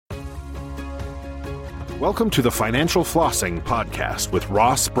Welcome to the Financial Flossing Podcast with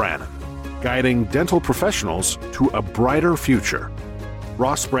Ross Brannan, guiding dental professionals to a brighter future.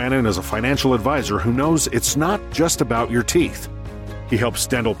 Ross Brannan is a financial advisor who knows it's not just about your teeth. He helps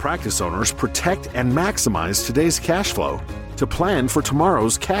dental practice owners protect and maximize today's cash flow to plan for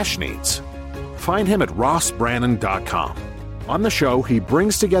tomorrow's cash needs. Find him at rossbrannan.com. On the show, he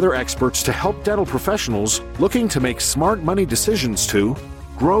brings together experts to help dental professionals looking to make smart money decisions to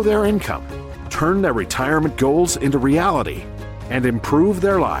grow their income, turn their retirement goals into reality, and improve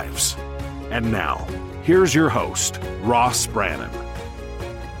their lives. And now, here's your host, Ross Brannan.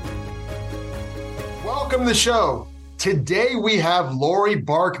 Welcome to the show. Today we have Lori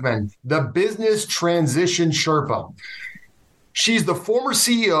Barkman, the Business Transition Sherpa. She's the former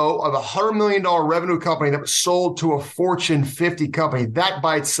CEO of a $100 million revenue company that was sold to a Fortune 50 company. That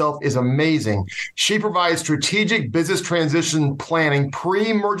by itself is amazing. She provides strategic business transition planning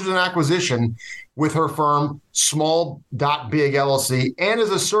pre-mergers and acquisition with her firm, Small.Big LLC, and as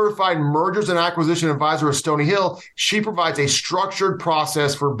a certified mergers and acquisition advisor at Stony Hill, she provides a structured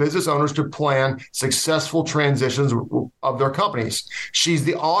process for business owners to plan successful transitions of their companies. She's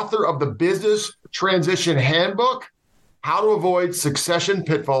the author of the Business Transition Handbook, How to Avoid Succession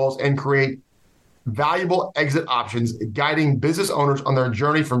Pitfalls and Create Valuable Exit Options, guiding business owners on their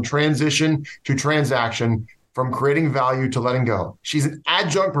journey from transition to transaction, from creating value to letting go. She's an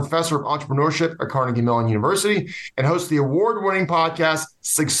adjunct professor of entrepreneurship at Carnegie Mellon University and hosts the award-winning podcast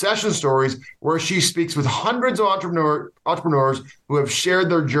Succession Stories, where she speaks with hundreds of entrepreneurs who have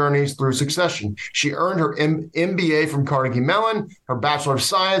shared their journeys through succession. She earned her MBA from Carnegie Mellon, her Bachelor of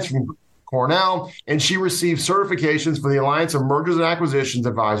Science from Cornell, and she received certifications for the Alliance of Mergers and Acquisitions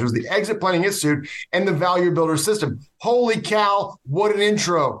Advisors, the Exit Planning Institute, and the Value Builder System. Holy cow, what an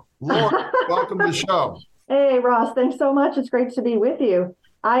intro. Lori, welcome to the show. Hey, Ross, thanks so much. It's great to be with you.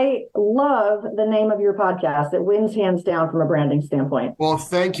 I love the name of your podcast. It wins hands down from a branding standpoint. Well,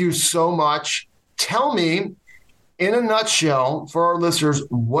 thank you so much. Tell me, in a nutshell, for our listeners,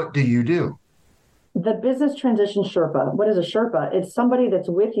 what do you do? The Business Transition Sherpa. What is a Sherpa? It's somebody that's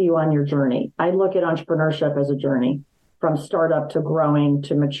with you on your journey. I look at entrepreneurship as a journey from startup to growing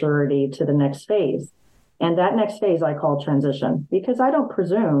to maturity to the next phase. And that next phase I call transition, because I don't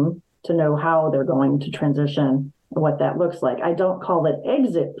presume to know how they're going to transition and what that looks like. I don't call it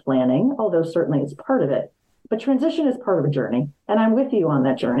exit planning, although certainly it's part of it. But transition is part of a journey, and I'm with you on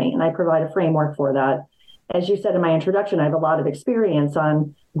that journey, and I provide a framework for that. As you said in my introduction, I have a lot of experience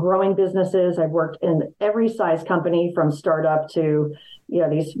on growing businesses. I've worked in every size company from startup to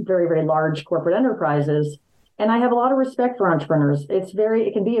these very, very large corporate enterprises. And I have a lot of respect for entrepreneurs.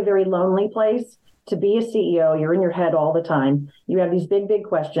 It can be a very lonely place to be a CEO. You're in your head all the time. You have these big, big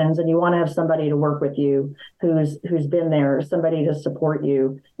questions, and you want to have somebody to work with you who's been there, somebody to support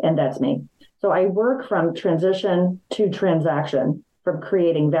you. And that's me. So I work from transition to transaction, from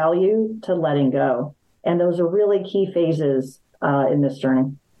creating value to letting go. And those are really key phases in this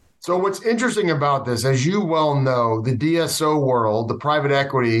journey. So what's interesting about this, as you well know, the DSO world, the private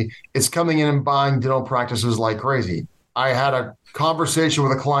equity, is coming in and buying dental practices like crazy. I had a conversation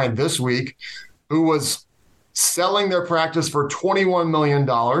with a client this week who was selling their practice for $21 million.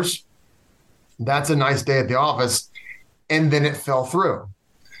 That's a nice day at the office. And then it fell through.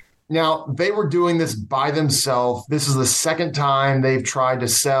 Now, they were doing this by themselves. This is the second time they've tried to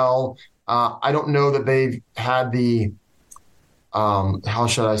sell. I don't know that they've had the, how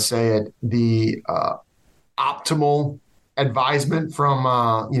should I say it, the optimal advisement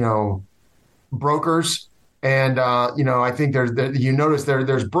from, brokers. And, I think you notice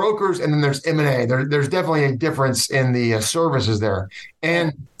there's brokers and then there's M&A. There's definitely a difference in the services there.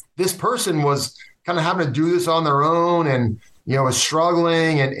 And this person was kind of having to do this on their own and, was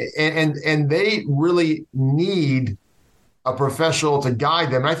struggling and they really need a professional to guide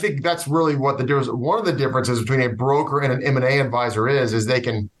them. And I think that's really what the difference. One of the differences between a broker and an M&A advisor is they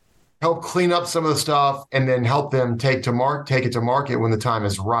can help clean up some of the stuff and then help them take it to market when the time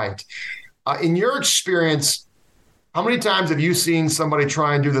is right. In your experience, how many times have you seen somebody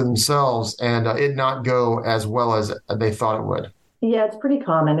try and do it themselves and it not go as well as they thought it would? Yeah, it's pretty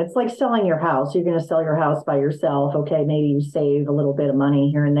common. It's like selling your house. You're going to sell your house by yourself. Okay, maybe you save a little bit of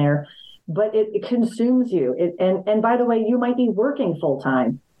money here and there, but it consumes you. And by the way, you might be working full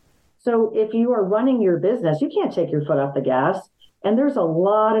time. So if you are running your business, you can't take your foot off the gas. And there's a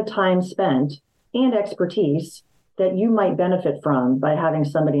lot of time spent and expertise that you might benefit from by having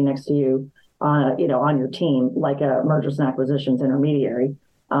somebody next to you, on your team, like a mergers and acquisitions intermediary.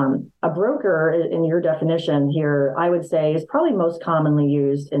 A broker, in your definition here, I would say is probably most commonly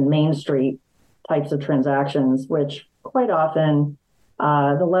used in Main Street types of transactions, which quite often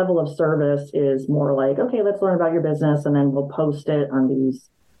The level of service is more like, okay, let's learn about your business, and then we'll post it on these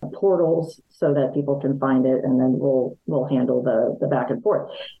portals so that people can find it, and then we'll handle the back and forth.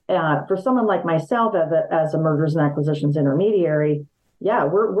 For someone like myself as a mergers and acquisitions intermediary, yeah,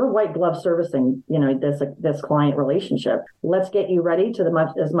 we're white glove servicing, this client relationship. Let's get you ready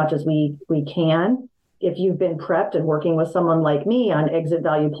to as much as we can. If you've been prepped and working with someone like me on exit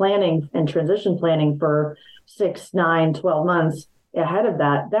value planning and transition planning for 6, 9, 12 months ahead of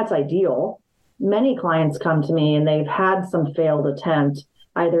that, that's ideal. Many clients come to me and they've had some failed attempt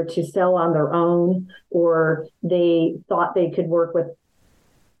either to sell on their own, or they thought they could work with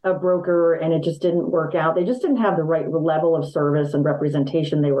a broker and it just didn't work out. They just didn't have the right level of service and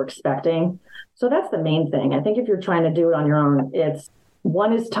representation they were expecting. So that's the main thing. I think if you're trying to do it on your own, it's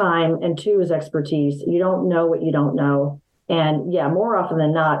one is time and two is expertise. You don't know what you don't know. And yeah, more often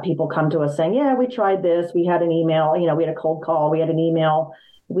than not, people come to us saying, yeah, we tried this. We had an email, we had a cold call. We had an email.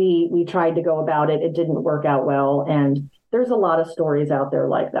 We tried to go about it. It didn't work out well. And there's a lot of stories out there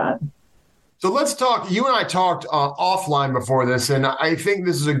like that. So let's talk. You and I talked offline before this, and I think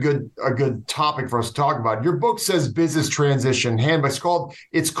this is a good topic for us to talk about. Your book says Business Transition Handbook.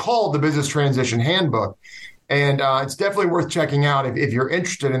 It's called the Business Transition Handbook, and it's definitely worth checking out if you're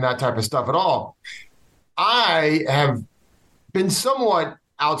interested in that type of stuff at all. I have been somewhat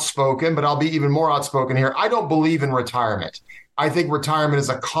outspoken, but I'll be even more outspoken here. I don't believe in retirement. I think retirement is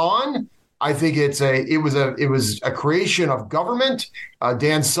a con. I think it was a creation of government.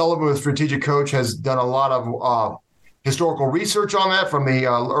 Dan Sullivan, with Strategic Coach, has done a lot of historical research on that from the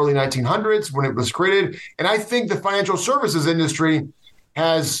early 1900s when it was created. And I think the financial services industry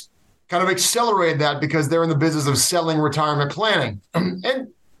has kind of accelerated that because they're in the business of selling retirement planning. And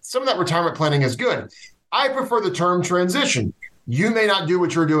some of that retirement planning is good. I prefer the term transition. You may not do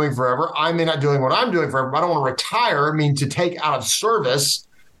what you're doing forever. I may not do what I'm doing forever. I don't want to retire, to take out of service.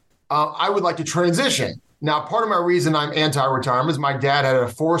 I would like to transition. Now, part of my reason I'm anti-retirement is my dad had a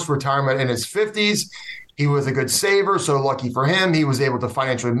forced retirement in his 50s. He was a good saver, so lucky for him, he was able to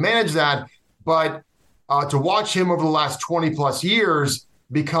financially manage that. But to watch him over the last 20 plus years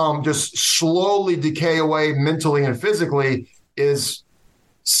become just slowly decay away mentally and physically is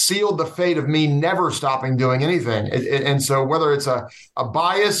sealed the fate of me never stopping doing anything. And so whether it's a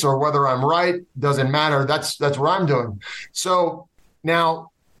bias or whether I'm right, doesn't matter. That's what I'm doing. So now,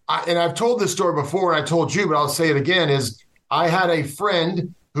 and I've told this story before, and I told you, but I'll say it again, is I had a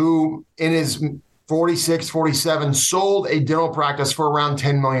friend who in his 46, 47 sold a dental practice for around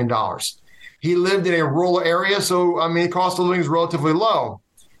 $10 million. He lived in a rural area, so, the cost of living is relatively low.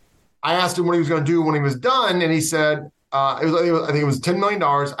 I asked him what he was going to do when he was done, and he said, I think it was $10 million.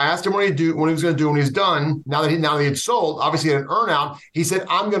 I asked him what he was going to do when he was done. Now that he had sold, obviously he had an earnout. He said,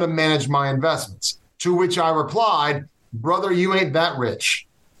 I'm going to manage my investments. To which I replied, brother, you ain't that rich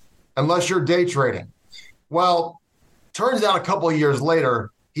unless you're day trading. Well, turns out a couple of years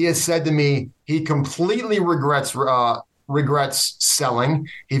later, he has said to me he completely regrets selling.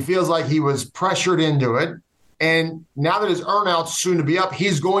 He feels like he was pressured into it. And now that his earnout's soon to be up,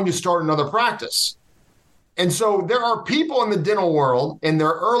 he's going to start another practice. And so there are people in the dental world in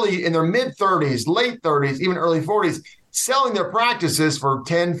their mid 30s, late 30s, even early 40s, selling their practices for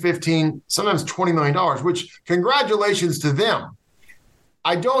 10, 15, sometimes $20 million, which congratulations to them.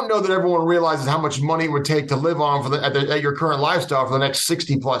 I don't know that everyone realizes how much money it would take to live on at your current lifestyle for the next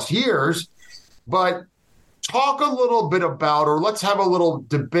 60 plus years. But talk a little bit about, or let's have a little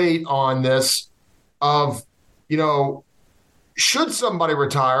debate on this of, should somebody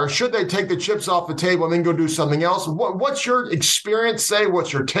retire? Should they take the chips off the table and then go do something else? What's your experience say?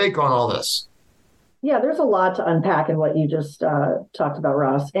 What's your take on all this? Yeah, there's a lot to unpack in what you just talked about,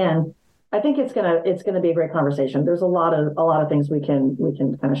 Ross. And I think it's gonna be a great conversation. There's a lot of things we can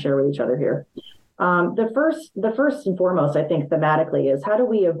kind of share with each other here. The first and foremost, I think thematically, is how do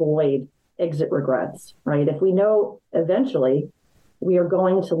we avoid exit regrets, right? If we know eventually we are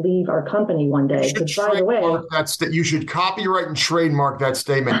going to leave our company one day, because by the way, you should copyright and trademark that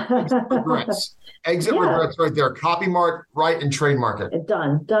statement. Exit regrets. Exit regrets right there. Copyright, right, and trademark it.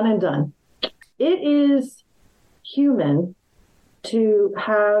 Done and done. It is human to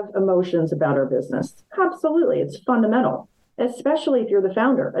have emotions about our business. Absolutely. It's fundamental, especially if you're the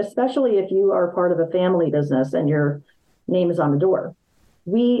founder, especially if you are part of a family business and your name is on the door.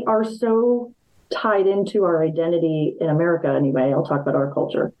 We are so tied into our identity in America anyway, I'll talk about our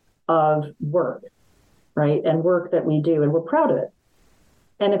culture, of work, right? And work that we do, and we're proud of it.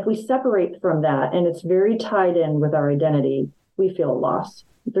 And if we separate from that, and it's very tied in with our identity, we feel lost.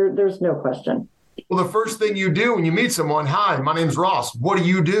 There's no question. Well, the first thing you do when you meet someone, hi, my name's Ross. What do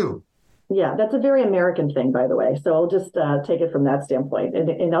you do? Yeah, that's a very American thing, by the way. So I'll just take it from that standpoint.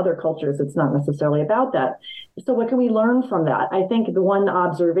 In other cultures, it's not necessarily about that. So what can we learn from that? I think the one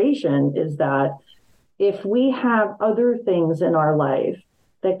observation is that if we have other things in our life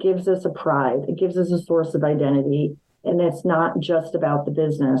that gives us a pride, it gives us a source of identity, and it's not just about the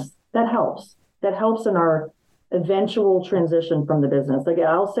business, that helps. That helps in our eventual transition from the business. Like,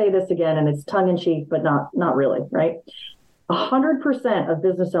 I'll say this again, and it's tongue in cheek, but not really, right? 100% of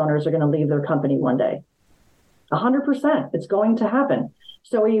business owners are going to leave their company one day. 100%. It's going to happen.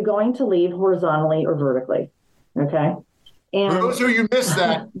 So are you going to leave horizontally or vertically? Okay. And for those of you who missed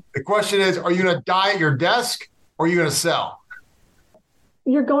that, the question is, are you going to die at your desk or are you going to sell?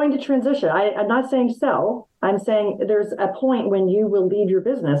 You're going to transition. I'm not saying sell. I'm saying there's a point when you will leave your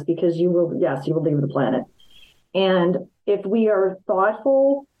business because you will leave the planet. And if we are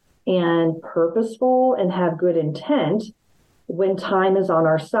thoughtful and purposeful and have good intent, when time is on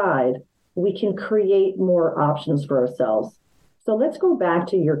our side, we can create more options for ourselves. So let's go back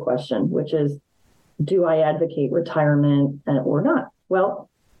to your question, which is, do I advocate retirement or not? Well,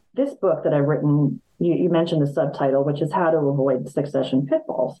 this book that I've written, you mentioned the subtitle, which is How to Avoid Succession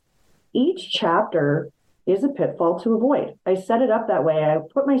Pitfalls. Each chapter is a pitfall to avoid. I set it up that way. I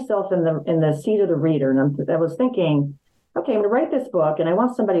put myself in the seat of the reader, and I was thinking, okay, I'm going to write this book, and I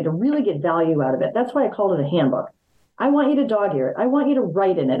want somebody to really get value out of it. That's why I called it a handbook. I want you to dog ear it. I want you to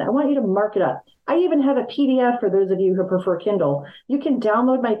write in it. I want you to mark it up. I even have a PDF for those of you who prefer Kindle. You can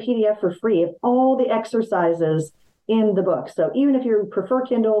download my PDF for free of all the exercises in the book. So even if you prefer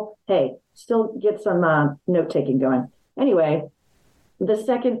Kindle, hey, still get some note-taking going. Anyway, the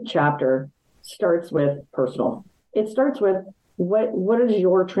second chapter starts with personal. It starts with what is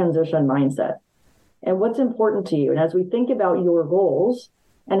your transition mindset and what's important to you. And as we think about your goals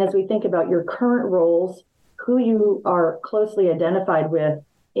and as we think about your current roles, who you are closely identified with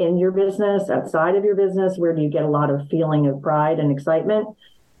in your business, outside of your business, where do you get a lot of feeling of pride and excitement?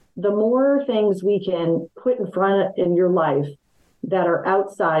 The more things we can put in front in your life that are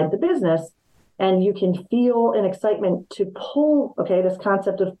outside the business, and you can feel an excitement to pull, this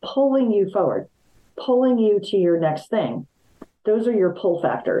concept of pulling you forward, pulling you to your next thing. Those are your pull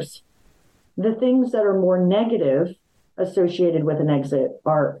factors. The things that are more negative associated with an exit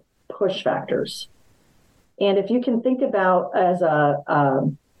are push factors. And if you can think about as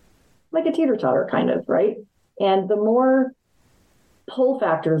like a teeter-totter kind of, right? And the more pull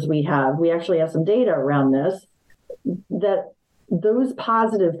factors we actually have some data around this, that those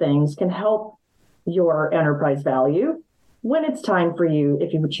positive things can help your enterprise value when it's time for you,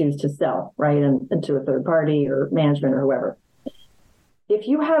 if you would choose to sell, right? And to a third party or management or whoever. If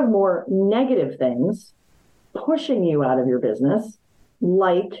you have more negative things pushing you out of your business,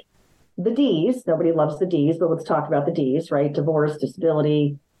 like the D's, nobody loves the D's, but let's talk about the D's, right? Divorce,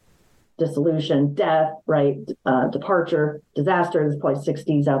 disability, dissolution, death, right? Departure, disaster. There's probably 6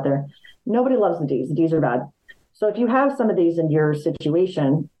 D's out there. Nobody loves the D's. The D's are bad. So if you have some of these in your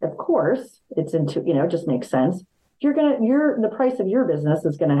situation, of course, it's into, it just makes sense. The price of your business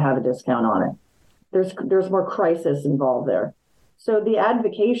is going to have a discount on it. There's more crisis involved there. So the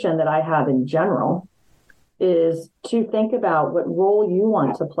advocation that I have in general is to think about what role you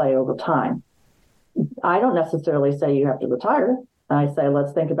want to play over time. I don't necessarily say you have to retire. I say,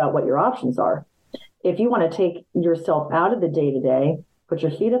 let's think about what your options are. If you want to take yourself out of the day-to-day, put your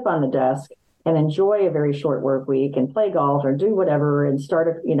feet up on the desk and enjoy a very short work week and play golf or do whatever and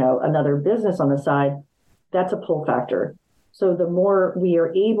start another business on the side, that's a pull factor. So the more we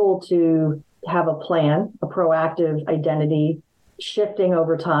are able to have a plan, a proactive identity shifting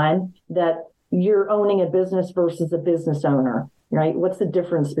over time, that you're owning a business versus a business owner, right? What's the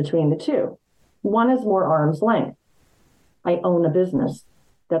difference between the two? One is more arm's length. I own a business.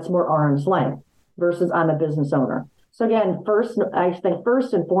 That's more arm's length versus I'm a business owner. So again, I think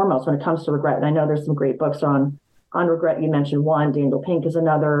first and foremost, when it comes to regret, and I know there's some great books on regret. You mentioned one, Daniel Pink is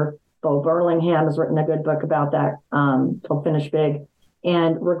another. Bo Burlingham has written a good book about that called Finish Big.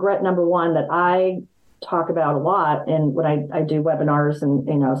 And regret number one that I talk about a lot, and when I do webinars and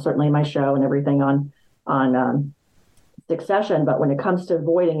certainly my show and everything on succession, but when it comes to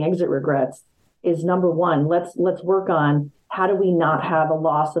avoiding exit regrets, is number one, let's work on how do we not have a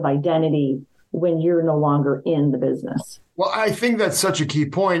loss of identity when you're no longer in the business. Well, I think that's such a key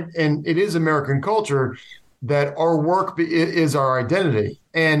point, and it is American culture that our work is our identity.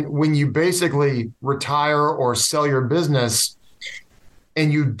 And when you basically retire or sell your business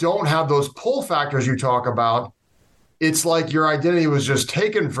and you don't have those pull factors you talk about, it's like your identity was just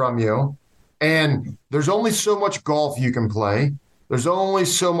taken from you. And there's only so much golf you can play. There's only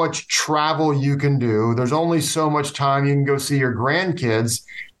so much travel you can do. There's only so much time you can go see your grandkids.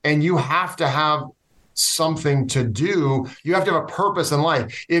 and you have to have something to do. You have to have a purpose in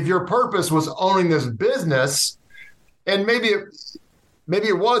life. If your purpose was owning this business, and maybe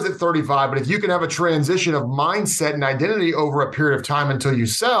it was at 35, but if you can have a transition of mindset and identity over a period of time until you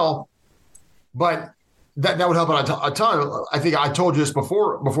sell, but that would help out a ton. I think I told you this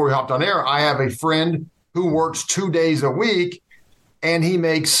before we hopped on air. I have a friend who works 2 days a week, and he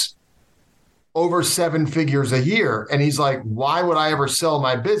makes over 7 figures a year. And he's like, why would I ever sell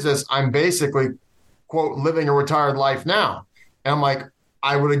my business? I'm basically, quote, living a retired life now. And I'm like,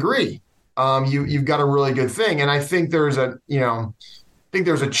 I would agree. You've got a really good thing. And I think there's a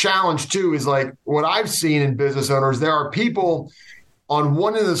challenge too, is like what I've seen in business owners. There are people on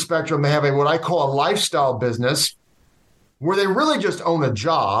one end of the spectrum, they have what I call a lifestyle business where they really just own a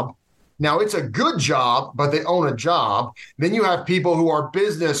job. Now it's a good job, but they own a job. Then you have people who are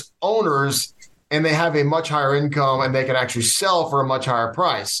business owners and they have a much higher income and they can actually sell for a much higher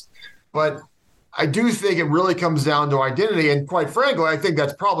price. But I do think it really comes down to identity. And quite frankly, I think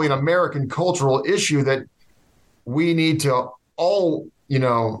that's probably an American cultural issue that we need to all,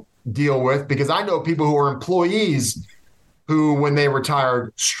 deal with, because I know people who are employees who, when they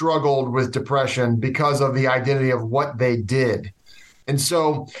retired, struggled with depression because of the identity of what they did. And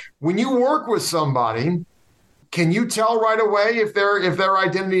so when you work with somebody, can you tell right away if their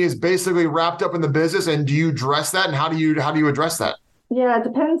identity is basically wrapped up in the business, and do you address that, and how do you address that? Yeah, it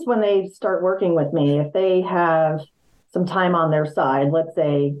depends when they start working with me. If they have some time on their side, let's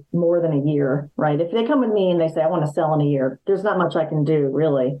say more than a year, right? If they come with me and they say, I want to sell in a year, there's not much I can do,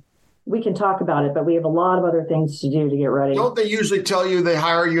 really. We can talk about it, but we have a lot of other things to do to get ready. Don't they usually tell you, they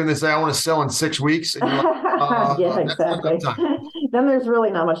hire you and they say, I want to sell in 6 weeks? And you're like, yeah, exactly. Then there's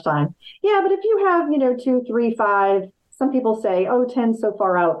really not much time. Yeah, but if you have, 2, 3, 5, some people say, 10's so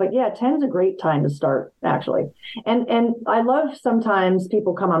far out. But yeah, 10's a great time to start, actually. And I love sometimes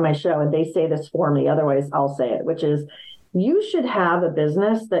people come on my show and they say this for me. Otherwise, I'll say it, which is you should have a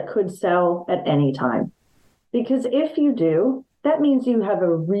business that could sell at any time. Because if you do, that means you have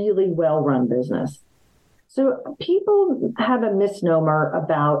a really well-run business. So people have a misnomer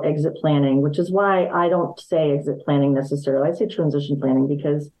about exit planning, which is why I don't say exit planning necessarily. I say transition planning,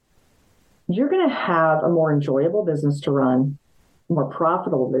 because you're going to have a more enjoyable business to run, more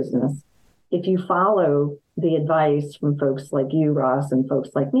profitable business, if you follow the advice from folks like you, Ross, and folks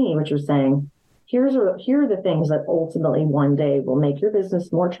like me, which are saying, here are the things that ultimately one day will make your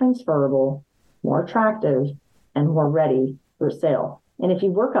business more transferable, more attractive, and more ready for sale. And if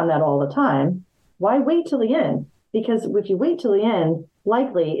you work on that all the time, why wait till the end? Because if you wait till the end,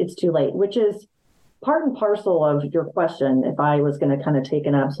 likely it's too late, which is part and parcel of your question. If I was going to kind of take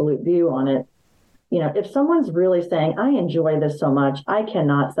an absolute view on it, if someone's really saying, I enjoy this so much, I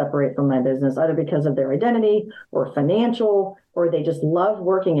cannot separate from my business, either because of their identity or financial, or they just love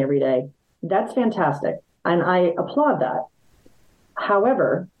working every day, that's fantastic. And I applaud that.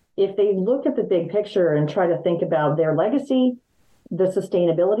 However, if they look at the big picture and try to think about their legacy, the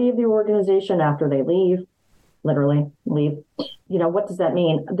sustainability of the organization after they leave, literally leave, what does that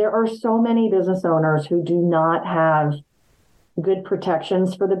mean? There are so many business owners who do not have good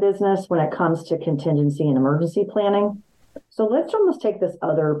protections for the business when it comes to contingency and emergency planning. So let's almost take this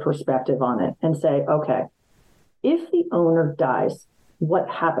other perspective on it and say, okay, if the owner dies, what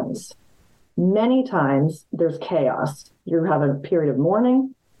happens? Many times there's chaos. You have a period of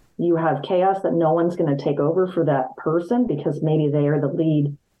mourning. You have chaos that no one's going to take over for that person because maybe they are the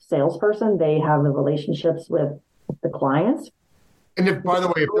lead salesperson. They have the relationships with the clients. And if, by the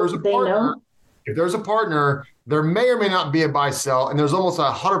way, if there's a partner, there may or may not be a buy-sell, and there's almost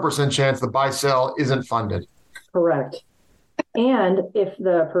 100% chance the buy-sell isn't funded. Correct. And if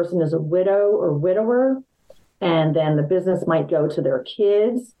the person is a widow or widower, and then the business might go to their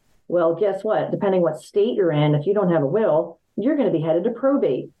kids, well, guess what? Depending what state you're in, if you don't have a will, you're going to be headed to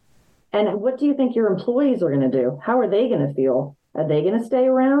probate. And what do you think your employees are going to do? How are they going to feel? Are they going to stay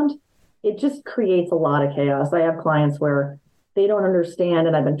around? It just creates a lot of chaos. I have clients where they don't understand,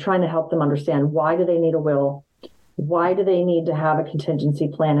 and I've been trying to help them understand, why do they need a will? Why do they need to have a contingency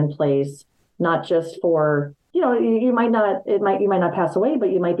plan in place? Not just for, you might not pass away,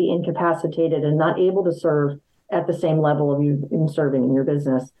 but you might be incapacitated and not able to serve at the same level of you in serving in your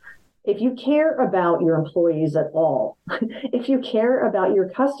business. If you care about your employees at all, if you care about your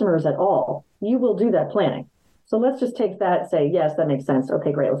customers at all, you will do that planning. So let's just take that, say, yes, that makes sense.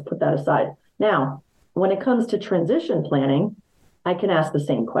 Okay, great. Let's put that aside. Now, when it comes to transition planning, I can ask the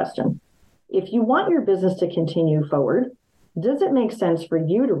same question. If you want your business to continue forward, does it make sense for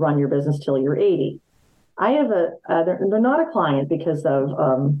you to run your business till you're 80? I have they're not a client because of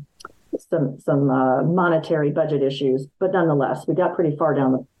some monetary budget issues, but nonetheless, we got pretty far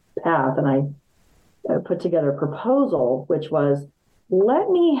down path, and I put together a proposal, which was, let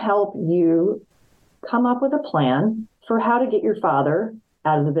me help you come up with a plan for how to get your father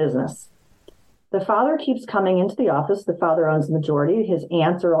out of the business. The father keeps coming into the office. The father owns the majority. His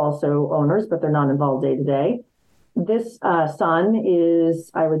aunts are also owners, but they're not involved day to day. This son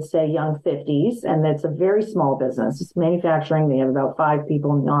is, I would say, young 50s, and it's a very small business. It's manufacturing. They have about 5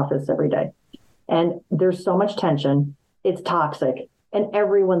 people in the office every day. And there's so much tension. It's toxic. And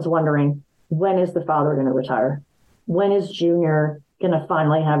everyone's wondering, when is the father going to retire? When is Junior going to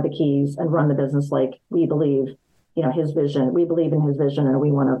finally have the keys and run the business like we believe, his vision? We believe in his vision, and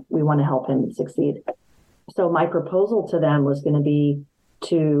we want to help him succeed. So my proposal to them was going to be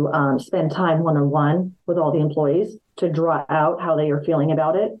to spend time one-on-one with all the employees to draw out how they are feeling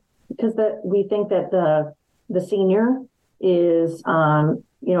about it, because we think that the senior is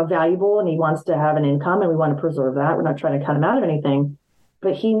valuable, and he wants to have an income, and we want to preserve that. We're not trying to cut him out of anything,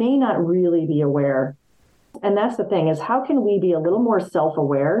 but he may not really be aware. And that's the thing, is how can we be a little more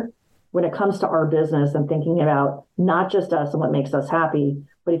self-aware when it comes to our business and thinking about not just us and what makes us happy,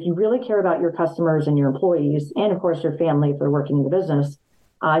 but if you really care about your customers and your employees, and of course your family if they're working in the business,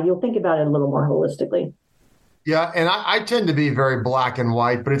 you'll think about it a little more holistically. Yeah, and I tend to be very black and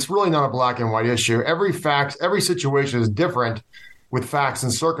white, but it's really not a black and white issue. Every situation is different with facts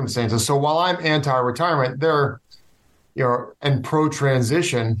and circumstances. So while I'm anti-retirement, and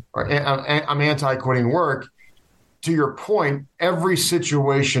pro-transition, or I'm anti-quitting work, to your point, every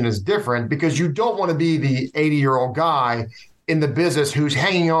situation is different, because you don't want to be the 80-year-old guy in the business who's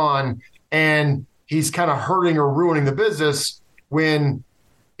hanging on and he's kind of hurting or ruining the business, when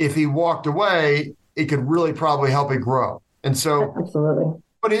if he walked away, it could really probably help it grow. And so, absolutely.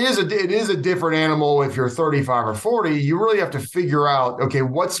 But it is a different animal if you're 35 or 40. You really have to figure out, okay,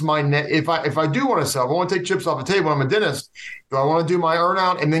 what's my net? If I do want to sell, if I want to take chips off the table, I'm a dentist. Do I want to do my earn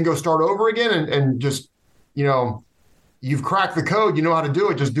out and then go start over again and just, you've cracked the code, you know how to do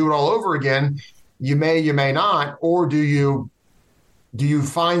it, just do it all over again. You may not, or do you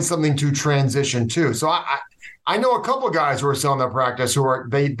find something to transition to? So I know a couple of guys who are selling their practice who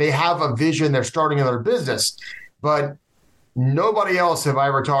they have a vision, they're starting another business, but nobody else have I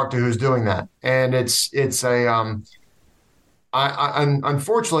ever talked to who's doing that. And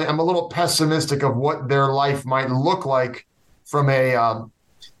unfortunately, I'm a little pessimistic of what their life might look like from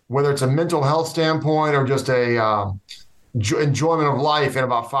whether it's a mental health standpoint or just a enjoyment of life in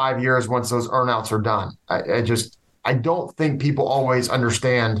about 5 years once those earnouts are done. I don't think people always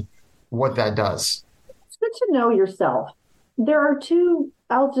understand what that does. It's good to know yourself. There are 2,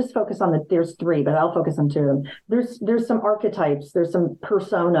 I'll just focus on there's 3, but I'll focus on 2. There's some archetypes, there's some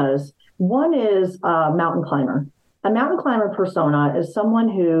personas. One is a mountain climber. A mountain climber persona is someone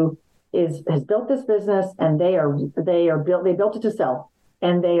who has built this business, and they built it to sell,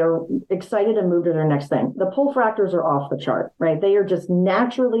 and they are excited to move to their next thing. The pull factors are off the chart, right? They are just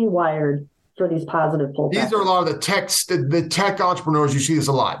naturally wired for these positive pull factors. These are a lot of the tech entrepreneurs. You see this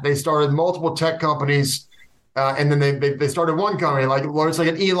a lot. They started multiple tech companies, and then they started one company, like it's like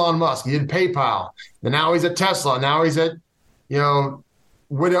an Elon Musk. He did PayPal, and now he's at Tesla. Now he's at,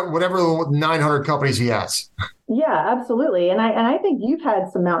 whatever 900 companies he has. Yeah, absolutely. And I think you've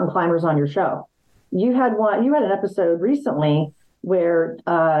had some mountain climbers on your show. You had an episode recently where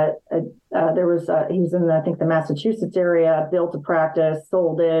there was he was in the Massachusetts area, built a practice,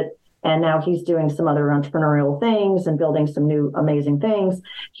 sold it, and now he's doing some other entrepreneurial things and building some new amazing things.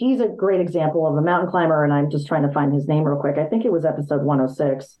 He's a great example of a mountain climber, and I'm just trying to find his name real quick. I think it was episode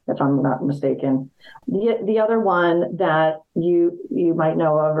 106, if I'm not mistaken. The other one that you might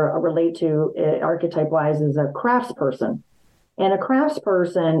know of or relate to archetype-wise is a craftsperson. And a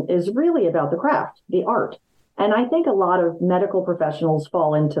craftsperson is really about the craft, the art. And I think a lot of medical professionals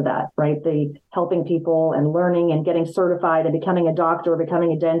fall into that, right? Helping people and learning and getting certified and becoming a doctor,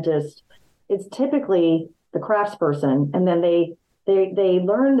 becoming a dentist. It's typically the craftsperson. And then they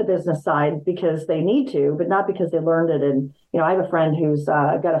learn the business side because they need to, but not because they learned it. And, I have a friend who's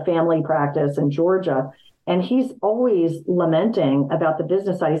got a family practice in Georgia, and he's always lamenting about the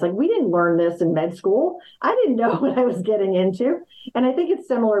business side. He's like, we didn't learn this in med school. I didn't know what I was getting into. And I think it's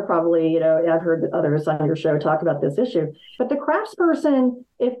similar, probably, I've heard others on your show talk about this issue. But the craftsperson,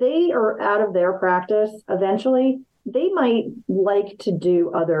 if they are out of their practice, eventually, they might like to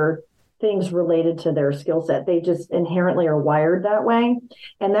do other things related to their skill set. They just inherently are wired that way.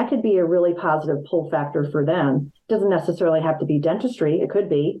 And that could be a really positive pull factor for them. Doesn't necessarily have to be dentistry. It could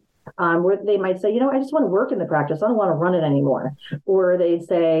be. Where they might say, I just want to work in the practice. I don't want to run it anymore. Or they'd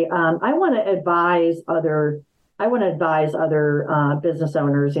say, I want to advise other business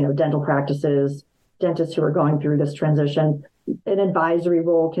owners, dental practices, dentists who are going through this transition. an advisory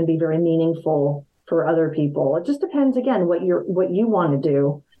role can be very meaningful for other people. It just depends, again, what you want to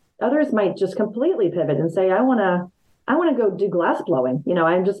do. Others might just completely pivot and say, I want to go do glass blowing.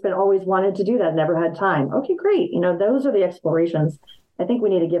 I've just been always wanted to do that, never had time. Okay, great. Those are the explorations I think we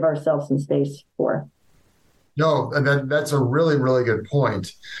need to give ourselves some space for. No, that's a really, really good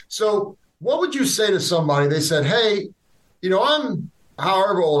point. So what would you say to somebody? They said, hey, I'm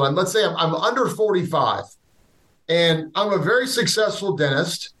however old I'm, let's say I'm under 45 and I'm a very successful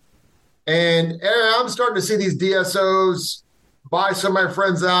dentist and I'm starting to see these DSOs buy some of my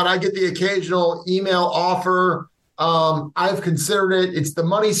friends out. I get the occasional email offer. I've considered it. The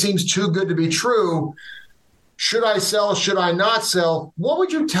money seems too good to be true. Should I sell? Should I not sell? What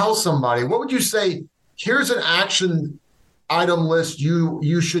would you tell somebody? What would you say? Here's an action item list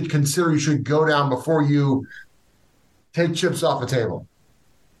you should consider, you should go down before you take chips off the table.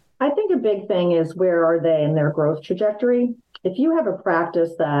 I think a big thing is, where are they in their growth trajectory? If you have a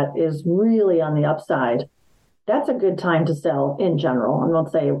practice that is really on the upside, that's a good time to sell in general. I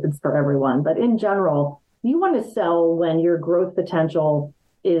won't say it's for everyone, but in general, you want to sell when your growth potential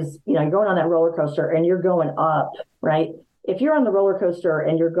is, you're going on that roller coaster and you're going up, right? If you're on the roller coaster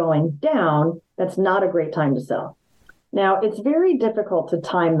and you're going down, that's not a great time to sell. Now, it's very difficult to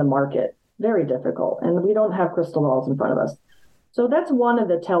time the market, very difficult. And we don't have crystal balls in front of us. So that's one of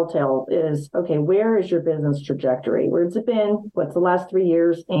the telltale is, okay, where is your business trajectory? Where's it been? What's the last 3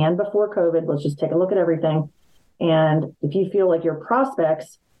 years and before COVID? Let's just take a look at everything. And if you feel like your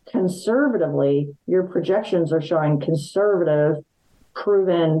prospects conservatively, your projections are showing conservative,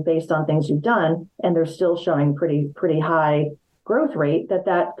 proven based on things you've done, and they're still showing pretty high growth rate,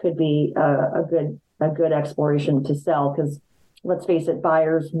 that could be a good exploration to sell. Because let's face it,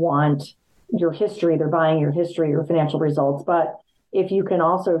 buyers want your history. They're buying your history, your financial results. But if you can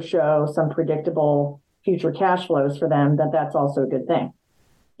also show some predictable future cash flows for them, that's also a good thing.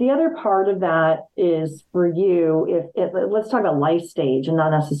 The other part of that is for you, let's talk about life stage and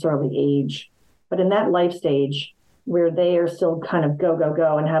not necessarily age, but in that life stage where they are still kind of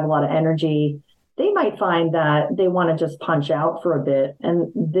go and have a lot of energy, they might find that they want to just punch out for a bit.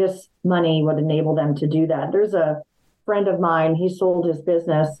 And this money would enable them to do that. There's a friend of mine, he sold his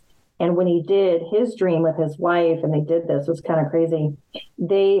business. And when he did his dream with his wife, and they did this, it was kind of crazy.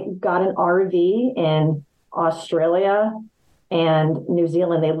 They got an RV in Australia and New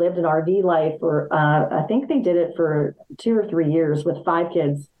Zealand. They lived an RV life for, I think they did it for 2 or 3 years with 5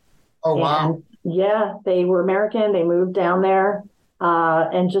 kids. Oh, wow. And yeah, they were American. They moved down there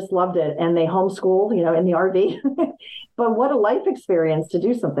and just loved it. And they homeschooled, in the RV. But what a life experience to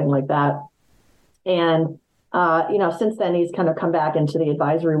do something like that. And since then, he's kind of come back into the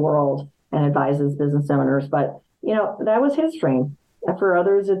advisory world and advises business owners. But, that was his dream. And for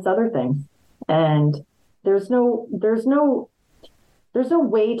others, it's other things. And there's no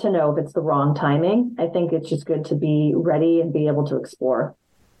way to know if it's the wrong timing. I think it's just good to be ready and be able to explore.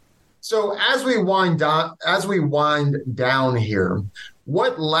 So as we wind down here,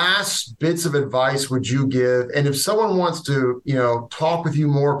 what last bits of advice would you give? And if someone wants to, talk with you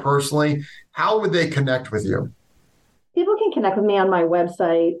more personally, how would they connect with you? People can connect with me on my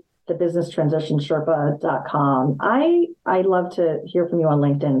website, thebusinesstransitionSherpa.com. I love to hear from you on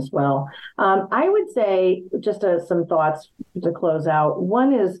LinkedIn as well. I would say just some thoughts to close out.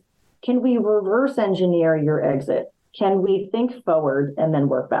 One is, can we reverse engineer your exit? Can we think forward and then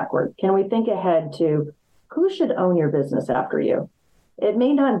work backward? Can we think ahead to who should own your business after you? It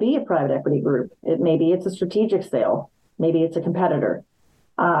may not be a private equity group. Maybe it's a strategic sale. Maybe it's a competitor.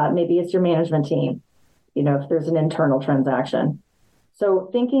 Maybe it's your management team, if there's an internal transaction. So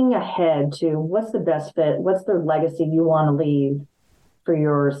thinking ahead to what's the best fit, what's the legacy you want to leave for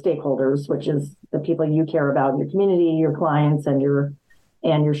your stakeholders, which is the people you care about, your community, your clients, and your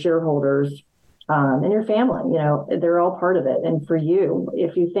shareholders, and your family. They're all part of it. And for you,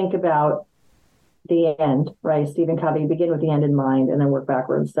 if you think about the end, right? Stephen Covey, begin with the end in mind and then work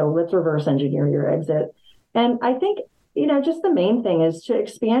backwards. So let's reverse engineer your exit. And I think, just the main thing is to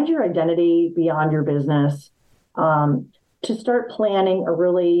expand your identity beyond your business, to start planning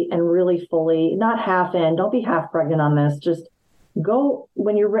really fully, not half in, don't be half pregnant on this. Just go,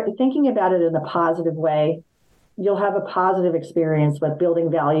 when you're thinking about it in a positive way, you'll have a positive experience with building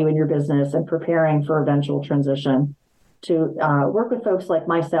value in your business and preparing for eventual transition. To work with folks like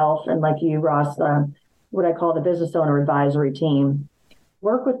myself and like you, Ross, what I call the business owner advisory team.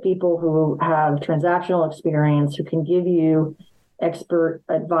 Work with people who have transactional experience, who can give you expert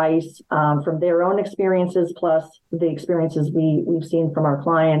advice from their own experiences, plus the experiences we've seen from our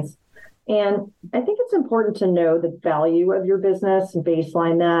clients. And I think it's important to know the value of your business and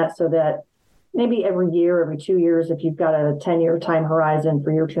baseline that, so that maybe every year, every 2 years, if you've got a 10-year time horizon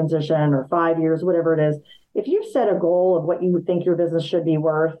for your transition, or 5 years, whatever it is, if you set a goal of what you would think your business should be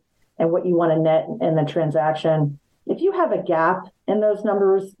worth and what you want to net in the transaction, if you have a gap in those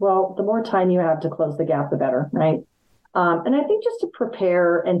numbers, well, the more time you have to close the gap, the better, right? And I think just to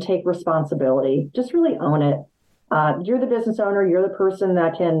prepare and take responsibility, just really own it. You're the business owner. You're the person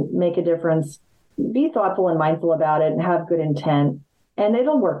that can make a difference. Be thoughtful and mindful about it and have good intent, and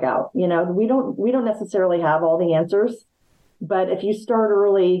it'll work out. We don't necessarily have all the answers, but if you start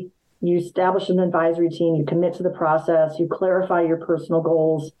early, you establish an advisory team, you commit to the process, you clarify your personal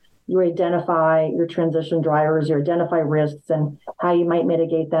goals, you identify your transition drivers, you identify risks and how you might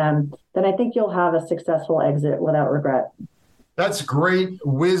mitigate them, then I think you'll have a successful exit without regret. That's great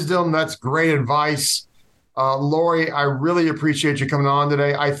wisdom. That's great advice. Lori, I really appreciate you coming on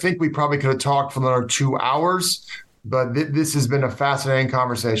today. I think we probably could have talked for another 2 hours, but this has been a fascinating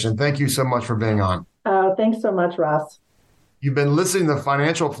conversation. Thank you so much for being on. Thanks so much, Ross. You've been listening to the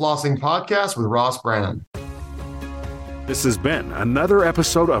Financial Flossing Podcast with Ross Brannan. This has been another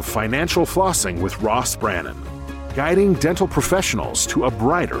episode of Financial Flossing with Ross Brannan, guiding dental professionals to a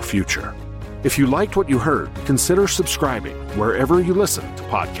brighter future. If you liked what you heard, consider subscribing wherever you listen to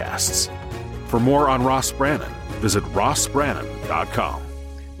podcasts. For more on Ross Brannan, visit rossbrannan.com.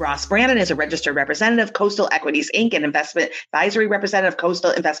 Ross Brannan is a registered representative, Coastal Equities, Inc., and investment advisory representative,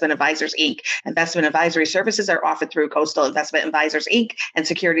 Coastal Investment Advisors, Inc. Investment advisory services are offered through Coastal Investment Advisors, Inc., and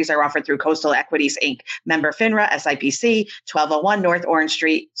securities are offered through Coastal Equities, Inc. Member FINRA, SIPC, 1201 North Orange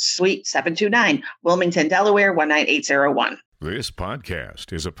Street, Suite 729, Wilmington, Delaware, 19801. This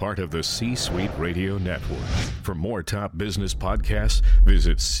podcast is a part of the C-Suite Radio Network. For more top business podcasts,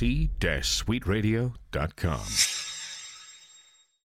 visit c-suiteradio.com.